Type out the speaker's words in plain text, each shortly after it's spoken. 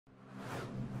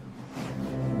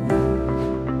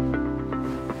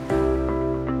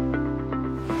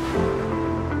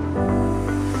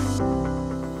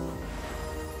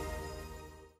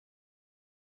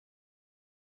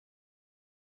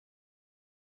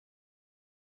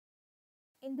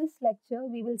In this lecture,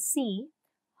 we will see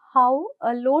how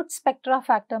a load spectra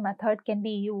factor method can be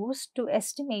used to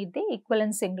estimate the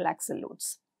equivalent single axle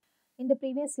loads. In the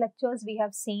previous lectures, we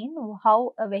have seen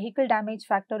how a vehicle damage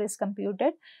factor is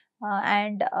computed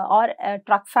or a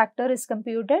truck factor is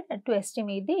computed to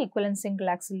estimate the equivalent single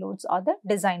axle loads or the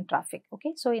design traffic.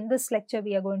 Okay, so in this lecture,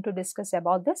 we are going to discuss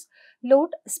about this load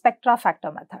spectra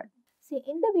factor method. See,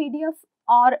 in the VDF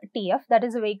or TF, that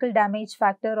is a vehicle damage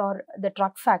factor or the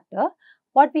truck factor,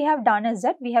 what we have done is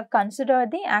that we have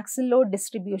considered the axle load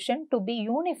distribution to be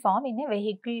uniform in a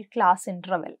vehicle class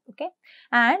interval, okay,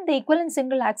 and the equivalent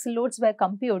single axle loads were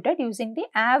computed using the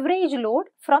average load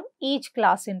from each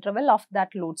class interval of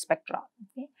that load spectra,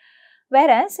 okay.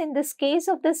 Whereas in this case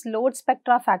of this load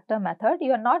spectra factor method,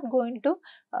 you are not going to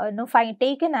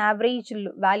take an average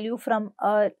value from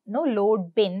a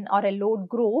load bin or a load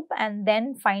group and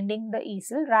then finding the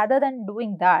easel. Rather than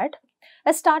doing that,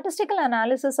 a statistical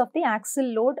analysis of the axle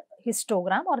load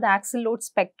histogram or the axle load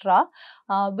spectra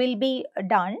will be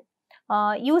done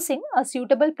using a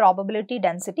suitable probability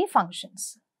density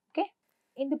functions. Okay.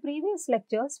 In the previous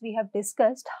lectures, we have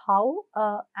discussed how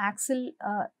axle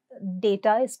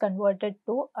data is converted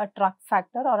to a truck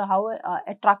factor or how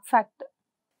a truck factor.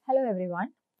 Hello everyone.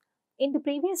 In the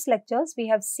previous lectures, we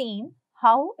have seen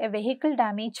how a vehicle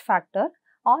damage factor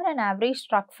or an average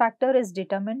truck factor is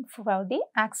determined for the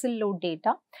axle load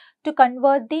data to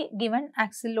convert the given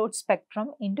axle load spectrum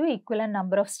into equivalent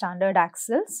number of standard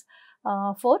axles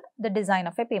for the design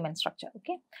of a payment structure.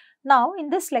 Okay. Now, in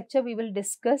this lecture, we will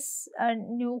discuss a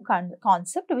new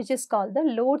concept which is called the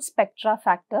load spectra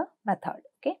factor method.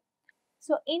 Okay.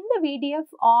 So, in the VDF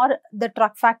or the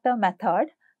truck factor method,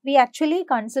 we actually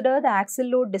consider the axle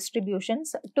load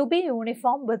distributions to be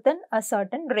uniform within a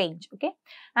certain range, okay,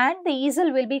 and the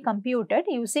easel will be computed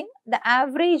using the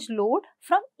average load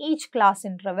from each class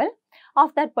interval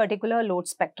of that particular load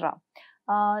spectra.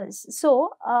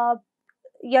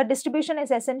 Your distribution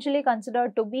is essentially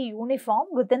considered to be uniform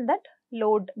within that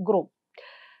load group.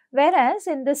 Whereas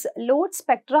in this load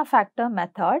spectra factor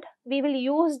method, we will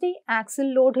use the axle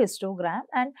load histogram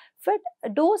and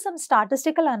do some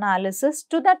statistical analysis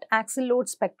to that axle load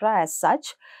spectra as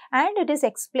such, and it is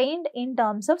explained in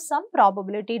terms of some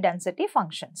probability density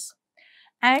functions.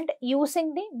 And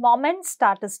using the moment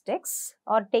statistics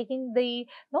or taking the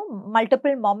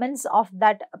multiple moments of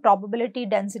that probability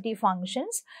density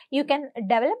functions, you can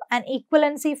develop an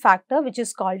equivalency factor which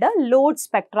is called a load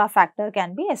spectra factor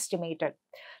can be estimated.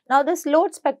 Now, this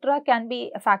load spectra can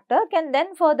be a factor can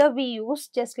then further be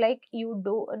used just like you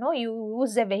do, you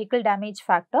use the vehicle damage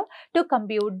factor to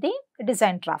compute the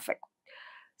design traffic.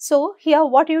 So, here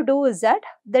what you do is that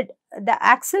the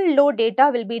axle load data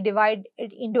will be divided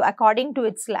into according to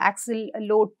its axle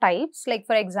load types. Like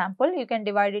for example, you can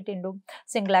divide it into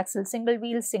single axle, single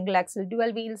wheels, single axle,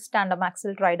 dual wheels, tandem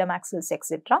axle, tridem axles,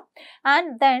 etc.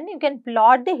 And then you can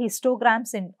plot the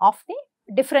histograms of the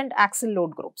different axle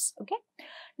load groups. Okay.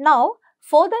 Now,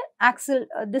 for the axle,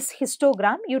 this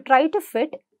histogram, you try to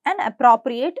fit an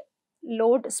appropriate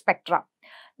load spectra.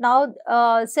 Now,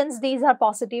 since these are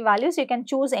positive values, you can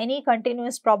choose any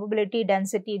continuous probability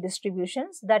density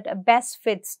distributions that best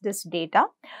fits this data.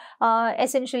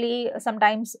 Essentially,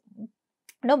 sometimes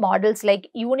models like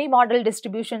unimodal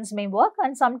distributions may work,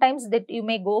 and sometimes that you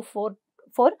may go for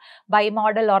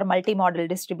bimodal or multimodal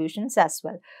distributions as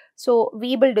well. So,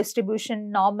 Weibull distribution,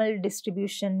 normal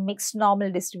distribution, mixed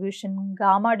normal distribution,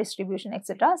 gamma distribution,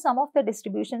 etc. Some of the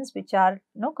distributions which are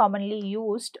commonly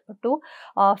used to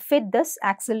fit this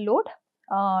axle load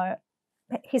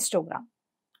histogram.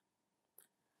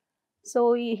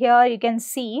 So, here you can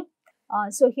see.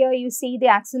 Here you see the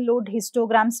axle load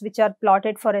histograms which are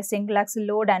plotted for a single axle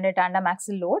load and a tandem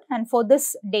axle load, and for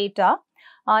this data,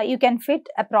 you can fit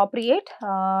appropriate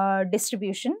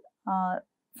distribution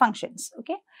functions.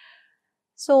 Okay.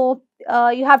 So,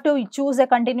 you have to choose a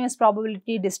continuous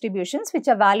probability distributions which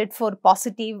are valid for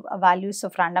positive values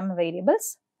of random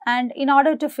variables. And in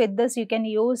order to fit this, you can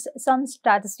use some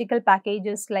statistical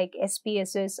packages like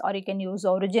SPSS, or you can use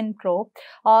Origin Pro,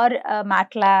 or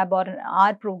MATLAB or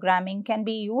R programming can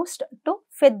be used to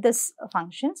fit this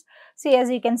functions. See,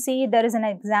 as you can see, there is an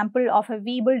example of a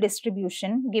Weibull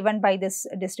distribution given by this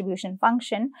distribution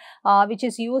function, which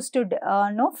is used to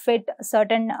fit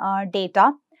certain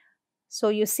data. So,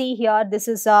 you see here, this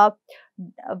is a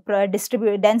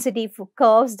density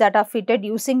curves that are fitted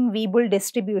using Weibull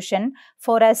distribution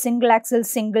for a single axle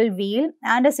single wheel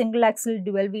and a single axle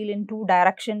dual wheel in two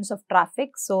directions of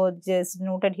traffic. So, just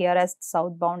noted here as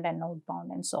southbound and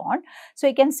northbound and so on. So,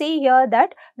 you can see here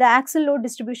that the axle load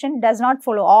distribution does not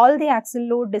follow all the axle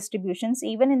load distributions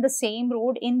even in the same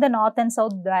road in the north and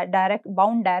south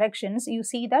bound directions. You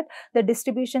see that the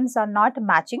distributions are not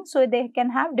matching, so they can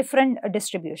have different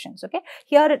distributions. Okay,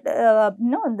 here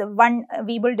no, the one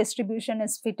Weibull distribution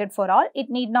is fitted for all. It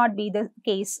need not be the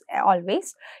case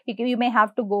always. You may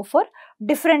have to go for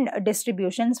different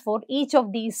distributions for each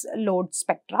of these load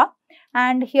spectra.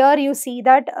 And here you see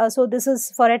that so this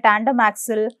is for a tandem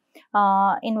axle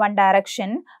in one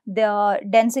direction. The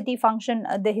density function,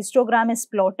 the histogram is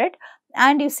plotted,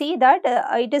 and you see that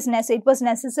it was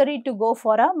necessary to go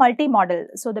for a multi-model.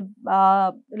 So, the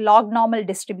log normal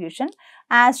distribution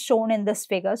as shown in this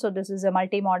figure. So, this is a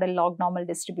multi-model log normal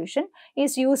distribution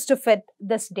is used to fit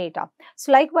this data.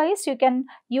 So, likewise, you can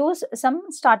use some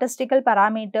statistical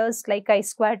parameters like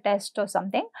chi-square test or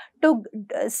something to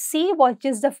see what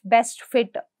is the best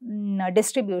fit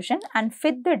distribution and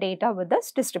fit the data with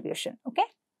this distribution. Okay.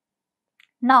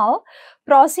 Now,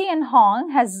 Prosy and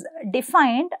Hong has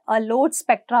defined a load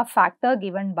spectra factor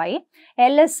given by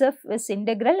LSF is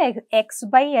integral x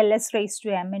by ls raised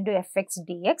to m into fx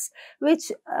dx,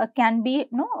 which can be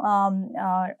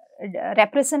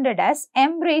represented as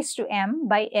m raised to m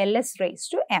by ls raised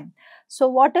to m. So,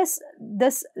 what is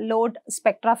this load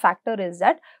spectra factor is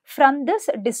that from this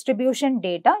distribution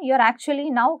data, you are actually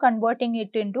now converting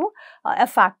it into a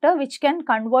factor which can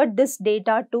convert this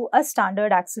data to a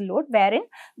standard axle load, wherein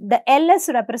the ls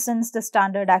represents the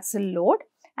standard axle load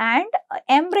and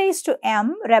m raised to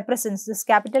m represents this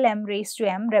capital M raised to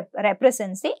m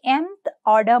represents the mth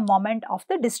order moment of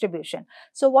the distribution.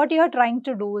 So, what you are trying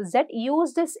to do is that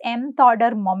use this mth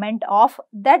order moment of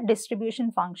that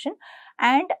distribution function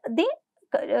and the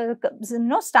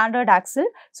standard axle.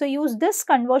 So, use this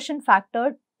conversion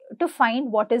factor to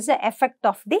find what is the effect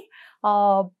of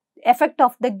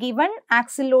the given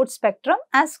axle load spectrum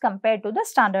as compared to the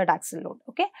standard axle load.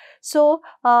 Okay. So,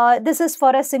 this is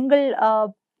for a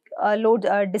single load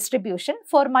distribution.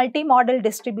 For multi-model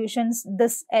distributions,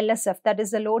 this LSF, that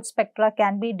is the load spectra,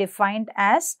 can be defined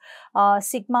as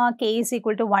sigma k is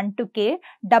equal to 1 to k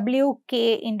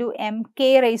wk into m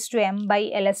k raised to m by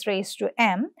ls raised to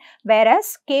m,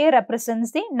 whereas k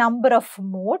represents the number of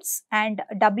modes and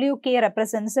wk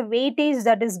represents the weightage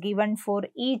that is given for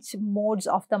each modes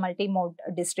of the multi-mode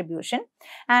distribution,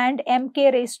 and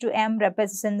mk raised to m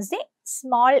represents the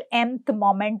small mth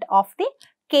moment of the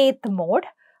kth mode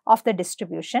of the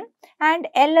distribution, and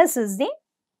ls is the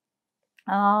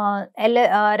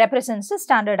represents the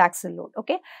standard axle load.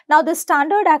 Okay. Now, the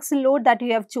standard axle load that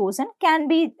you have chosen can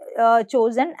be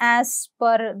chosen as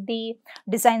per the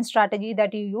design strategy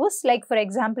that you use. Like, for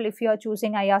example, if you are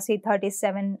choosing IRC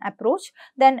 37 approach,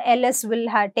 then LS will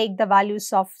take the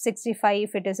values of 65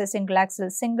 if it is a single axle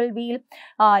single wheel.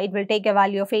 It will take a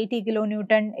value of 80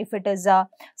 kilonewton if it is a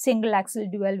single axle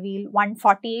dual wheel,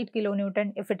 148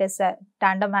 kilonewton if it is a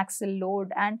tandem axle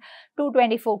load, and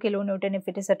 224 kilonewton if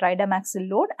it is a tridem axle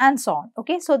load, and so on.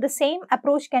 Okay. So, the same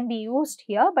approach can be used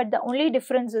here, but the only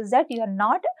difference is that you are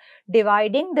not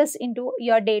dividing this into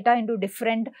your data into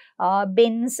different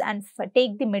bins and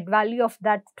take the mid value of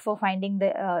that for finding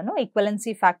the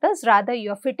equivalency factors. Rather,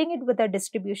 you are fitting it with a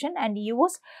distribution and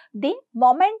use the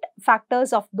moment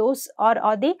factors of those or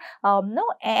the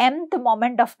mth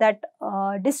moment of that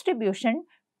distribution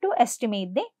to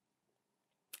estimate the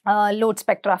load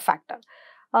spectra factor.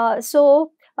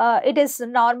 It is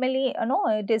normally,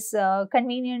 it is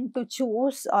convenient to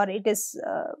choose, or it is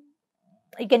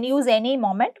you can use any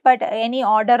moment, but any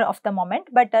order of the moment,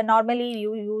 but normally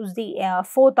you use the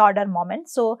fourth order moment.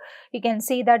 So, you can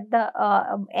see that the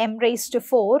m raised to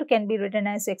 4 can be written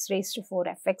as x raised to 4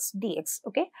 fx dx.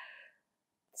 Okay.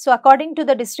 So, according to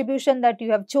the distribution that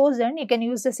you have chosen, you can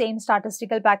use the same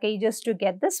statistical packages to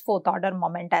get this fourth order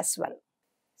moment as well.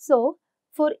 So,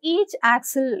 for each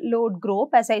axle load group,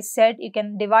 as I said, you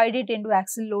can divide it into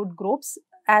axle load groups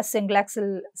as single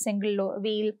axle, single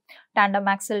wheel, tandem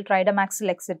axle, tridem axle,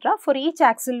 etc. For each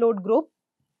axle load group,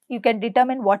 you can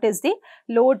determine what is the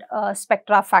load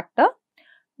spectra factor.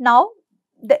 Now,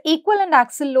 the equivalent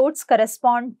axle loads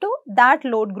correspond to that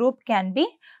load group can be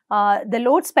the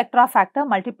load spectra factor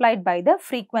multiplied by the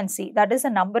frequency, that is the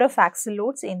number of axle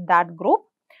loads in that group,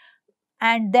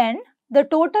 and then the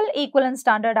total equivalent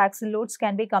standard axle loads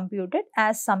can be computed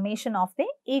as summation of the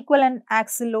equivalent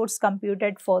axle loads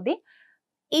computed for the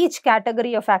each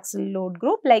category of axle load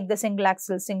group, like the single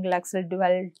axle,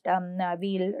 dual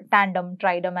wheel, tandem,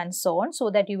 tridem and so on, so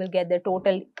that you will get the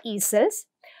total E cells,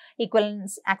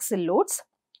 equivalence axle loads,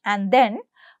 and then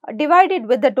divide it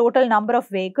with the total number of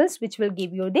vehicles, which will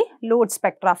give you the load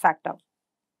spectra factor.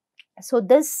 So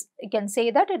this, you can say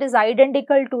that it is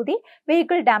identical to the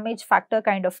vehicle damage factor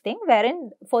kind of thing,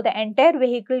 wherein for the entire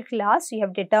vehicle class you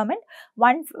have determined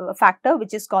one factor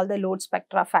which is called the load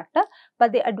spectra factor.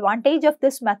 But the advantage of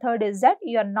this method is that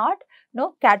you are not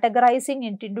categorizing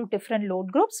it into different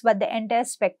load groups, but the entire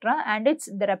spectra, and it's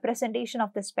the representation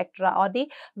of the spectra or the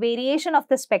variation of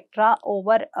the spectra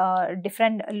over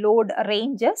different load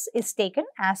ranges is taken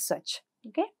as such.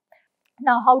 Okay.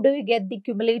 Now, how do you get the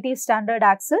cumulative standard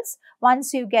axles?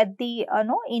 Once you get the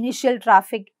initial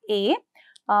traffic A,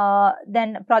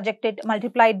 then projected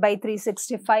multiplied by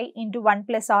 365 into 1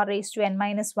 plus r raised to n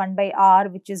minus 1 by r,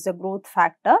 which is the growth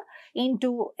factor,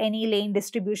 into any lane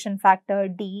distribution factor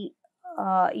D,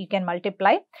 you can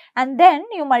multiply, and then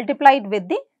you multiply it with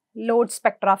the load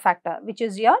spectra factor, which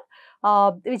is your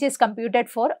which is computed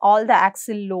for all the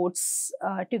axle loads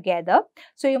together.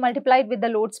 So you multiply it with the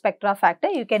load spectra factor,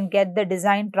 you can get the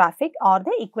design traffic or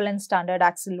the equivalent standard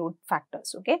axle load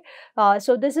factors. Okay,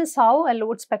 so this is how a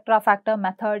load spectra factor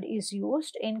method is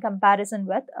used in comparison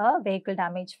with a vehicle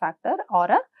damage factor or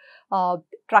a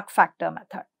truck factor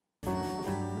method.